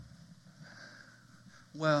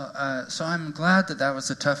Well, so I'm glad that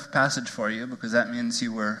was a tough passage for you, because that means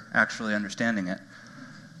you were actually understanding it.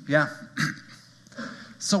 Yeah.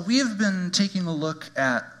 So we've been taking a look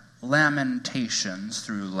at Lamentations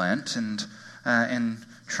through Lent and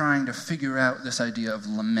trying to figure out this idea of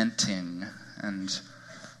lamenting and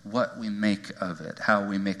what we make of it, how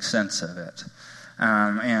we make sense of it.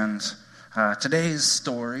 Today's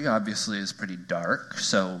story obviously is pretty dark,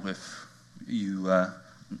 so if you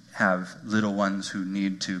have little ones who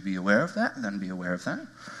need to be aware of that, then be aware of that.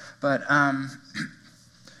 But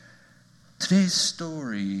today's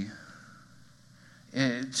story,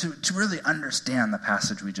 to really understand the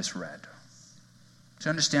passage we just read, to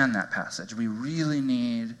understand that passage, we really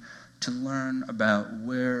need to learn about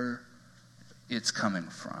where it's coming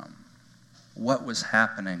from, what was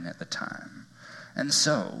happening at the time. And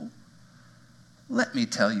so, let me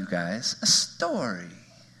tell you guys a story.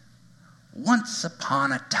 Once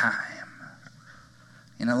upon a time,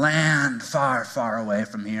 in a land far, far away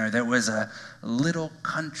from here, there was a little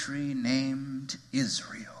country named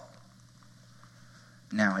Israel.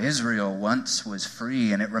 Now, Israel once was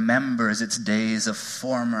free, and it remembers its days of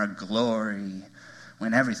former glory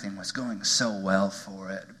when everything was going so well for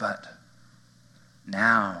it. But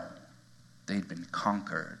now they'd been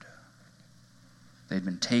conquered. They'd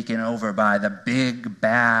been taken over by the big,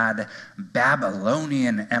 bad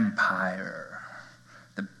Babylonian Empire.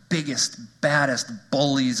 The biggest, baddest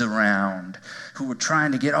bullies around who were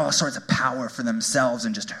trying to get all sorts of power for themselves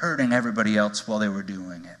and just hurting everybody else while they were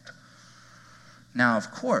doing it. Now, of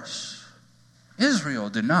course, Israel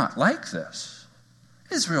did not like this.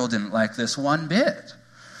 Israel didn't like this one bit,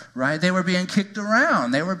 right? They were being kicked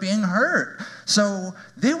around. They were being hurt. So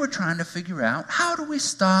they were trying to figure out, how do we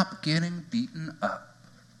stop getting beaten up?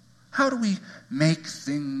 How do we make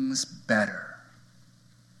things better?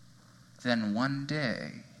 Then one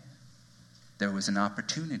day, there was an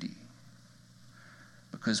opportunity.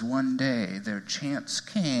 Because one day, their chance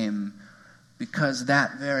came because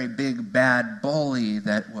that very big bad bully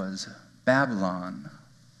that was Babylon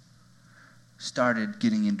started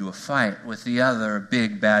getting into a fight with the other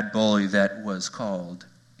big bad bully that was called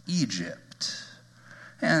Egypt.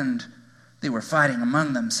 And they were fighting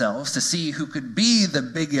among themselves to see who could be the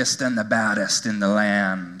biggest and the baddest in the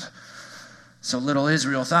land. So little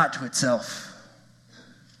Israel thought to itself,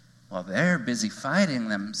 well, they're busy fighting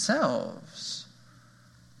themselves.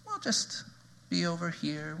 We'll just be over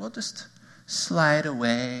here. We'll just slide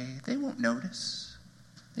away. They won't notice.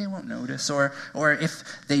 They won't notice. Or if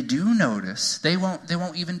they do notice, they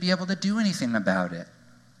won't even be able to do anything about it.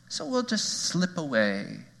 So we'll just slip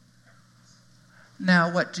away.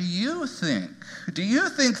 Now, what do you think? Do you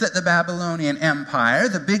think that the Babylonian Empire,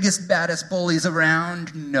 the biggest, baddest bullies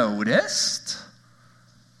around, noticed?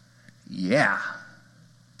 Yeah,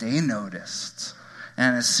 they noticed.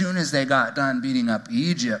 And as soon as they got done beating up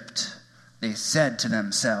Egypt, they said to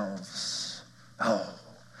themselves, oh,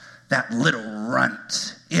 that little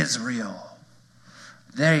runt, Israel.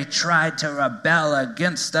 They tried to rebel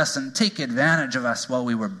against us and take advantage of us while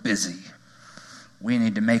we were busy. We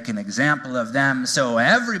need to make an example of them so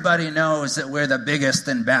everybody knows that we're the biggest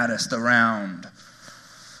and baddest around.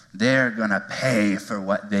 They're going to pay for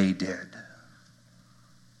what they did.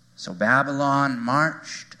 So Babylon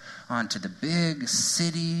marched onto the big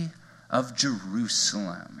city of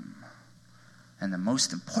Jerusalem, and the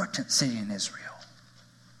most important city in Israel.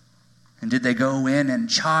 And did they go in and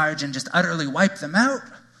charge and just utterly wipe them out?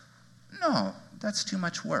 No, that's too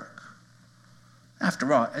much work.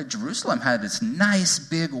 After all, Jerusalem had this nice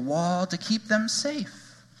big wall to keep them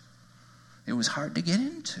safe. It was hard to get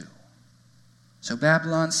into. So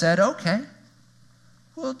Babylon said, okay,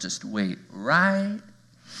 we'll just wait right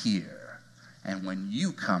here. And when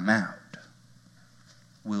you come out,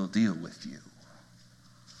 we'll deal with you.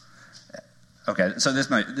 Okay, so this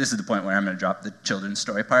is the point where I'm going to drop the children's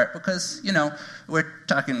story part because, we're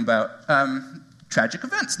talking about tragic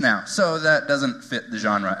events now, so that doesn't fit the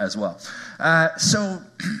genre as well.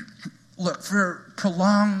 Look, for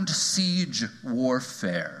prolonged siege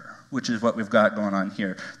warfare, which is what we've got going on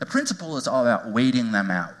here, the principle is all about waiting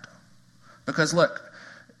them out. Because, look,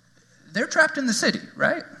 they're trapped in the city,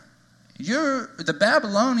 right? The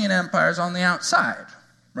Babylonian Empire's on the outside,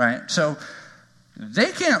 right? So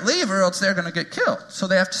they can't leave or else they're going to get killed, so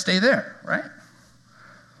they have to stay there, right?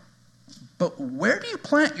 But where do you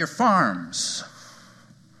plant your farms?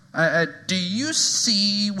 Do you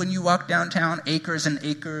see, when you walk downtown, acres and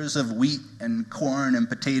acres of wheat and corn and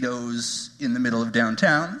potatoes in the middle of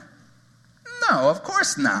downtown? No, of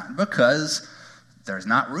course not, because there's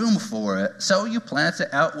not room for it. So you plant it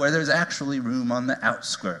out where there's actually room on the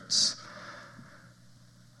outskirts.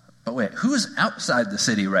 But wait, who's outside the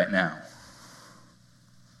city right now?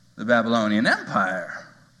 The Babylonian Empire.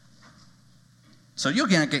 So you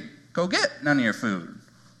can't go get none of your food.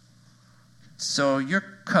 So you're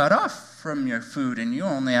cut off from your food, and you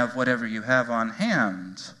only have whatever you have on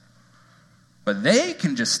hand. But they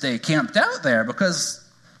can just stay camped out there because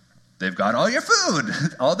they've got all your food,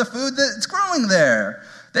 all the food that's growing there.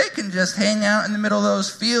 They can just hang out in the middle of those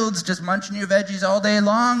fields, just munching your veggies all day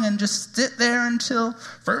long and just sit there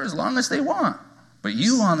for as long as they want. But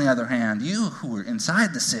you, on the other hand, you who are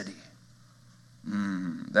inside the city,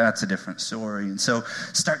 that's a different story. And so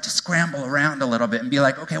start to scramble around a little bit and be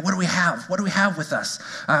like, okay, what do we have? What do we have with us?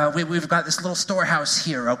 We've got this little storehouse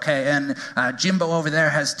here, okay, and Jimbo over there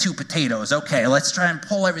has 2 potatoes. Okay, let's try and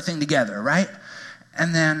pull everything together, right?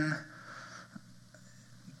 And then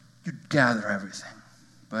you gather everything.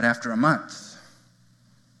 But after a month,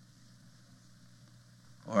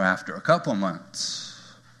 or after a couple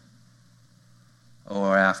months,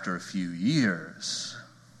 or after a few years,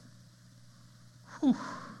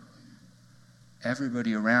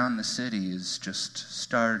 everybody around the city is just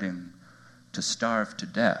starting to starve to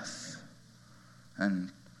death.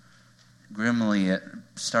 And grimly, it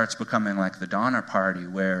starts becoming like the Donner Party,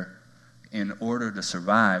 where in order to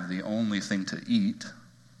survive, the only thing to eat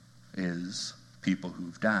is people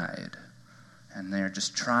who've died. And they're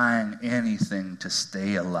just trying anything to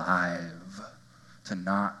stay alive, to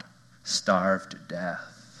not starve to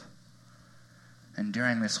death. And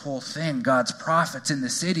during this whole thing, God's prophets in the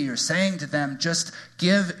city are saying to them, just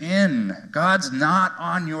give in. God's not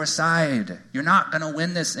on your side. You're not going to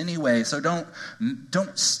win this anyway, so don't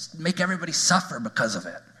make everybody suffer because of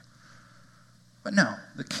it. But no,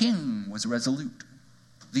 the king was resolute.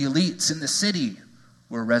 The elites in the city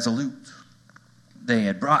were resolute. They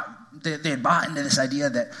had bought into this idea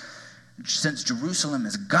that since Jerusalem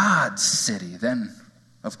is God's city, then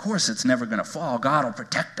of course it's never going to fall. God will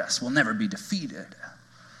protect us. We'll never be defeated.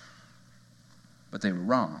 But they were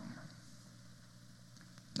wrong.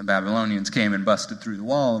 The Babylonians came and busted through the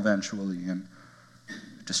wall eventually and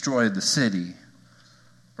destroyed the city,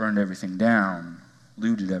 burned everything down,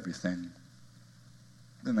 looted everything.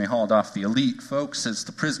 Then they hauled off the elite folks as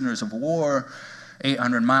the prisoners of war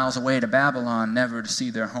 800 miles away to Babylon, never to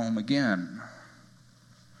see their home again.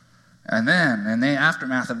 And then, in the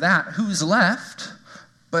aftermath of that, who's left?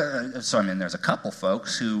 There's a couple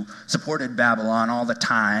folks who supported Babylon all the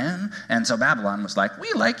time, and so Babylon was like,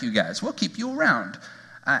 we like you guys, we'll keep you around.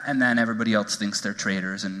 And then everybody else thinks they're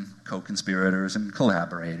traitors and co-conspirators and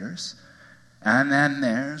collaborators. And then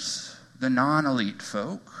there's the non-elite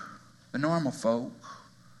folk, the normal folk,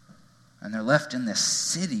 and they're left in this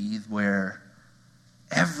city where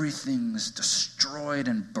everything's destroyed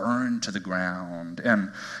and burned to the ground.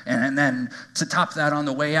 And then to top that, on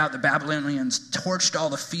the way out, the Babylonians torched all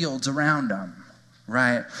the fields around them,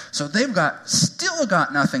 right? So they've still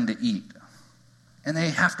got nothing to eat. And they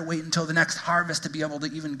have to wait until the next harvest to be able to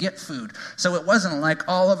even get food. So it wasn't like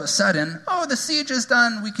all of a sudden, the siege is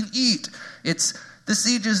done, we can eat. It's the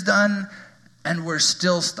siege is done, and we're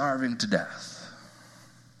still starving to death.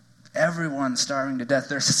 Everyone's starving to death.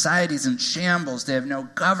 Their society's in shambles. They have no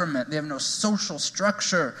government. They have no social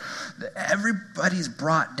structure. Everybody's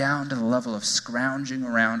brought down to the level of scrounging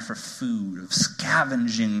around for food, of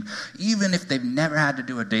scavenging, even if they've never had to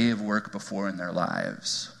do a day of work before in their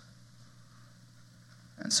lives.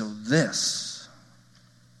 And so this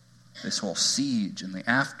whole siege and the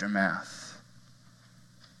aftermath,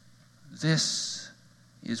 this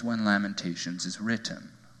is when Lamentations is written.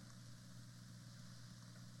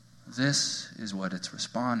 This is what it's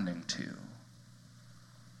responding to.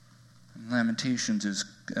 And Lamentations is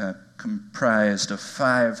comprised of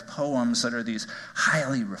 5 poems that are these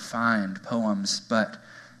highly refined poems, but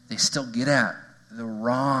they still get at the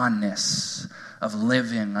rawness of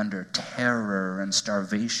living under terror and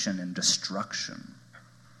starvation and destruction.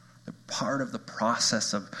 They're part of the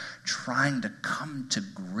process of trying to come to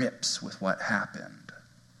grips with what happened.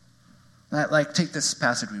 Take this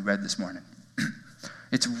passage we read this morning.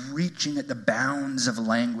 It's reaching at the bounds of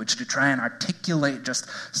language to try and articulate just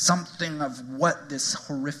something of what this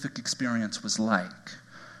horrific experience was like.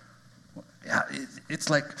 It's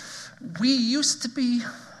like we used to be,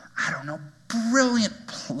 brilliant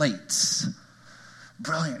plates,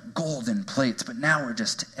 brilliant golden plates, but now we're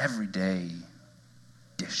just everyday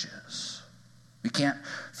dishes. We can't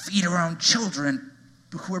feed our own children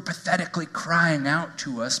who are pathetically crying out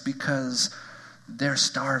to us because they're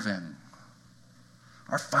starving.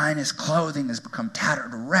 Our finest clothing has become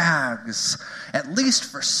tattered rags, at least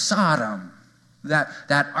for Sodom, that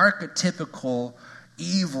archetypical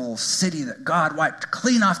evil city that God wiped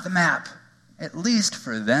clean off the map at least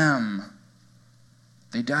for them,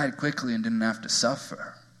 they died quickly and didn't have to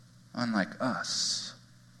suffer, unlike us.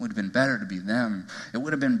 It would have been better to be them. It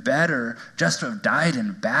would have been better just to have died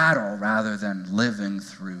in battle rather than living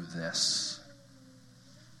through this.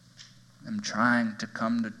 I'm trying to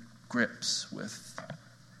come to grips with,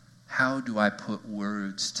 how do I put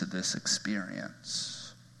words to this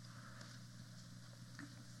experience?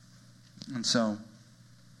 And so,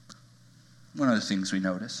 one of the things we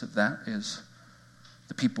notice of that is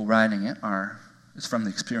the people writing it is from the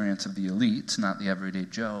experience of the elites, not the everyday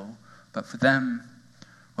Joe. But for them,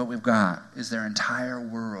 what we've got is their entire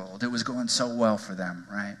world. It was going so well for them,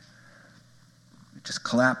 right? It just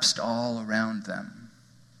collapsed all around them.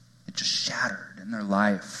 It just shattered, and their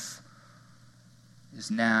life is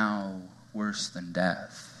now worse than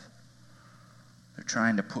death. They're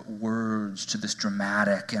trying to put words to this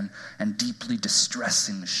dramatic and deeply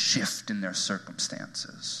distressing shift in their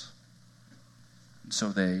circumstances. And so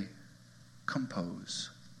they compose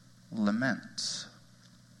laments.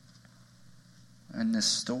 And this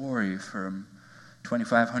story from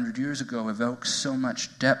 2,500 years ago evokes so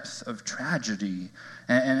much depth of tragedy.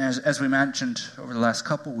 And as we mentioned over the last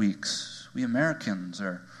couple weeks, we Americans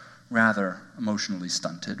are rather emotionally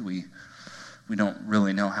stunted. We don't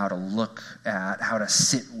really know how to look at, how to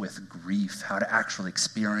sit with grief, how to actually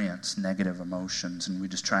experience negative emotions, and we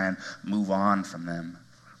just try and move on from them.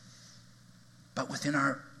 But within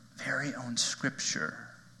our very own Scripture,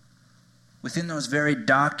 within those very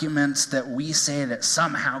documents that we say that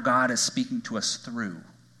somehow God is speaking to us through,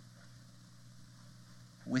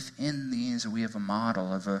 within these we have a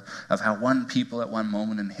model of how one people at one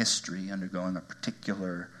moment in history, undergoing a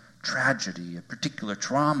particular tragedy, a particular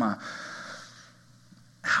trauma,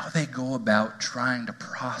 how they go about trying to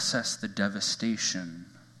process the devastation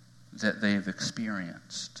that they've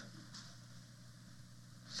experienced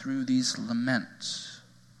through these laments,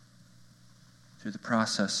 through the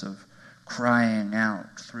process of crying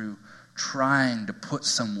out, through trying to put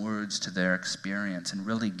some words to their experience and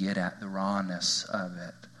really get at the rawness of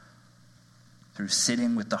it, through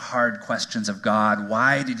sitting with the hard questions of God.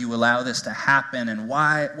 Why did you allow this to happen, and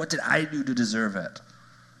what did I do to deserve it?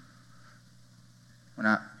 We're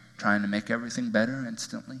not trying to make everything better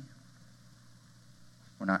instantly.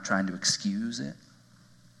 We're not trying to excuse it.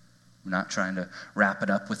 We're not trying to wrap it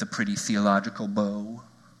up with a pretty theological bow.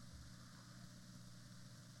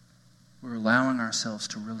 We're allowing ourselves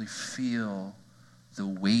to really feel the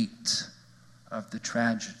weight of the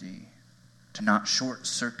tragedy, to not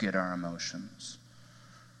short-circuit our emotions,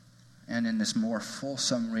 and in this more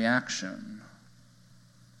fulsome reaction,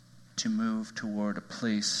 to move toward a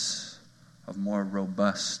place of more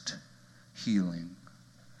robust healing.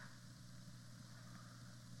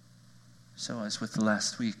 So as with the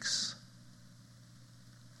last weeks,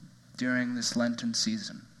 during this Lenten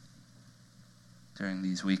season, during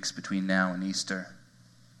these weeks between now and Easter,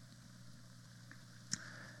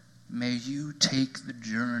 may you take the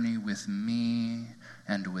journey with me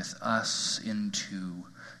and with us into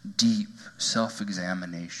deep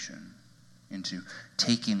self-examination, into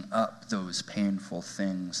taking up those painful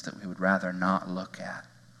things that we would rather not look at,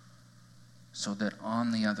 so that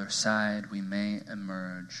on the other side we may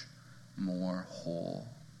emerge more whole.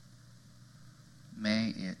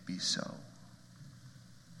 May it be so.